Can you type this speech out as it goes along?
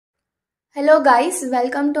Hello guys,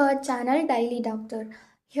 welcome to our channel Daily Doctor.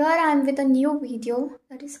 Here I am with a new video,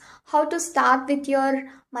 that is how to start with your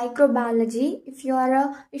microbiology if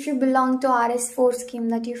you belong to RS-4 scheme,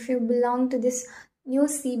 that if you belong to this new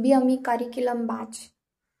CBME curriculum batch.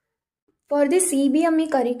 For the CBME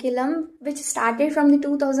curriculum, which started from the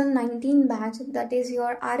 2019 batch, that is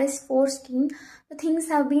your RS-4 scheme, the things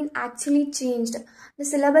have been actually changed. The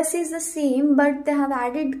syllabus is the same, but they have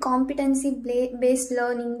added competency-based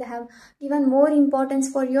learning. They have given more importance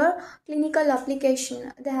for your clinical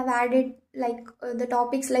application. They have added the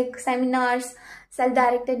topics like seminars,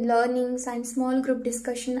 self-directed learnings, and small group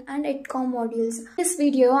discussion and EdCom modules. In this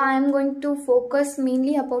video, I am going to focus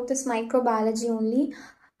mainly about this microbiology only.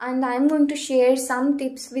 And I'm going to share some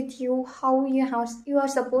tips with you how you are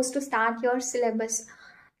supposed to start your syllabus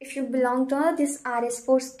if you belong to this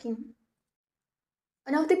RS-4 scheme.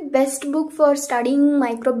 One of the best book for studying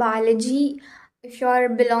microbiology if you are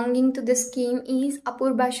belonging to this scheme is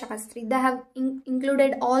Apurva Shastri. They have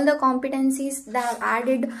included all the competencies. They have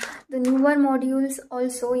added the newer modules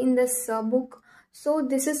also in this book. So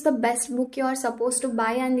this is the best book you are supposed to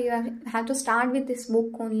buy, and you have to start with this book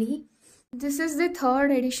only. This is the third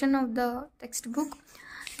edition of the textbook.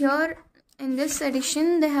 Here in this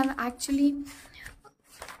edition, they have actually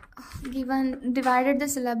divided the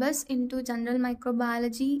syllabus into general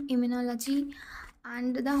microbiology, immunology,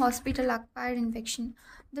 and the hospital acquired infection.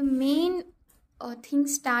 The main thing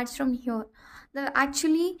starts from here. They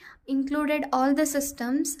actually included all the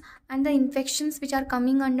systems and the infections which are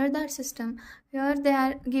coming under that system. Here they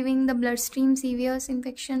are giving the bloodstream serious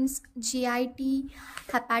infections, GIT,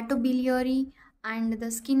 hepatobiliary, and the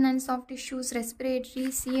skin and soft tissues, respiratory,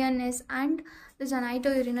 CNS, and the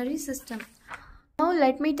genitourinary system. Now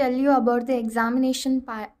let me tell you about the examination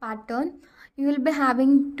pattern. You will be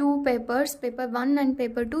having two papers, paper 1 and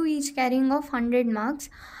paper 2, each carrying of 100 marks.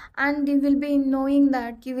 And you will be knowing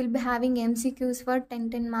that you will be having MCQs for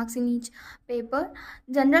 10 marks in each paper.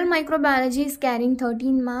 General microbiology is carrying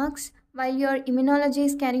 13 marks, while your immunology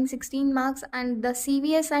is carrying 16 marks, and the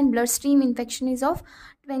CVS and bloodstream infection is of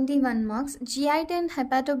 21 marks. GIT and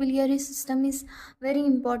hepatobiliary system is very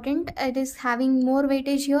important. It is having more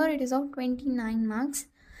weightage here. It is of 29 marks.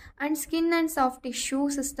 And skin and soft tissue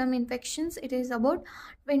system infections, it is about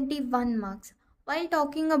 21 marks. While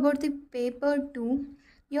talking about the paper 2,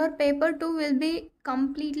 your paper 2 will be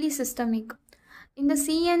completely systemic. In the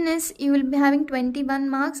CNS, you will be having 21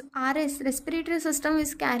 marks. Respiratory system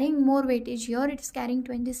is carrying more weightage here. It is carrying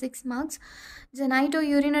 26 marks.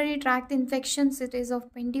 Genitourinary tract infections, it is of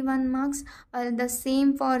 21 marks. While the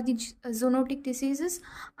same for the zoonotic diseases,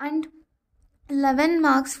 and 11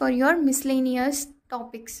 marks for your miscellaneous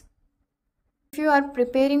topics. If you are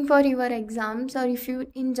preparing for your exams, or if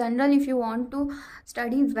you want to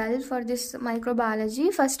study well for this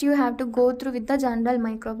microbiology, first you have to go through with the general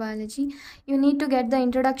microbiology. You need to get the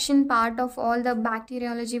introduction part of all the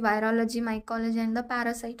bacteriology, virology, mycology, and the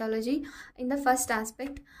parasitology in the first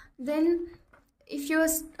aspect. Then if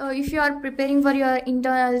you are preparing for your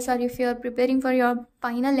internals, or if you are preparing for your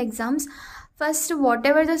final exams, first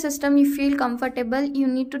whatever the system you feel comfortable, you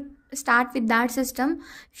need to start with that system.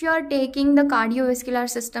 If you are taking the cardiovascular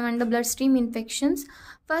system and the bloodstream infections,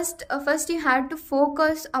 first you have to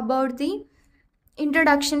focus about the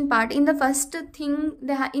introduction part. In the first thing,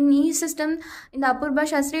 in each system, in the Apurva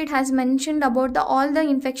Shastri, it has mentioned about all the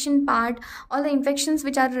infection part, all the infections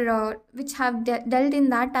which have dealt in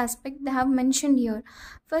that aspect. They have mentioned here.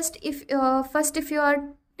 First if you are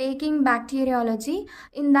taking bacteriology,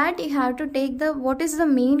 in that you have to take what is the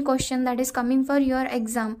main question that is coming for your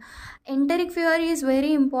exam. Enteric fever is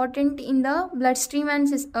very important in the bloodstream and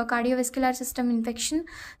cardiovascular system infection.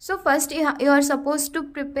 So first you are supposed to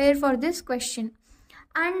prepare for this question.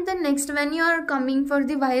 And the next, when you are coming for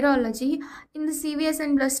the virology, in the CVS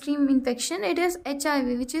and bloodstream infection, it is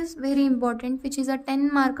HIV, which is very important, which is a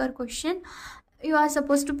 10 marker question. You are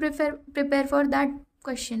supposed to prepare for that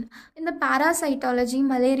question. In the parasitology,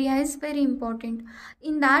 malaria is very important.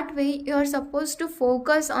 In that way, you are supposed to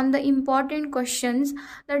focus on the important questions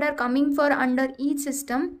that are coming for under each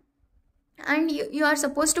system, and you are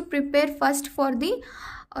supposed to prepare first for the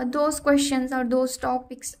those questions or those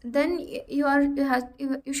topics. Then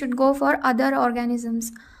you should go for other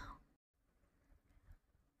organisms.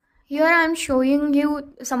 Here I am showing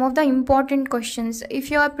you some of the important questions. If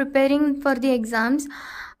you are preparing for the exams,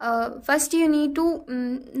 first you need to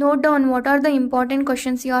note down what are the important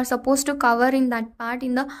questions you are supposed to cover in that part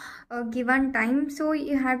in the given time. So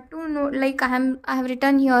you have to know, like I have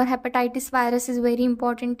written here, hepatitis virus is very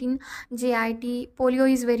important in JIT,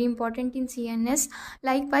 polio is very important in CNS.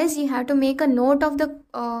 Likewise, you have to make a note of the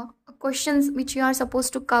questions which you are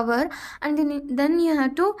supposed to cover, and then you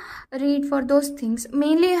have to read for those things.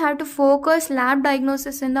 Mainly you have to focus lab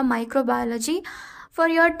diagnosis in the microbiology. For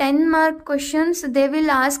your 10-mark questions, they will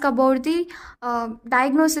ask about the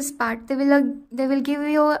diagnosis part. They will give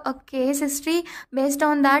you a case history. Based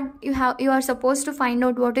on that, you are supposed to find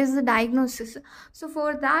out what is the diagnosis. So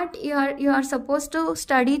for that, you are supposed to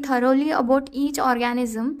study thoroughly about each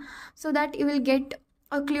organism, so that you will get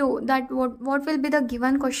a clue that what will be the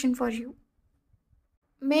given question for you.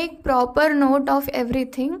 Make proper note of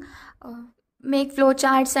everything. Make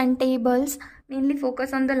flowcharts and tables. Mainly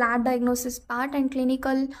focus on the lab diagnosis part and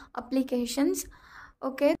clinical applications.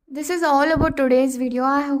 Okay, this is all about today's video.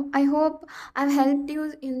 I hope I've helped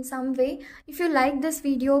you in some way. If you like this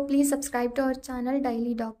video, please subscribe to our channel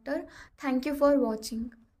Daily Doctor. Thank you for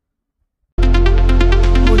watching.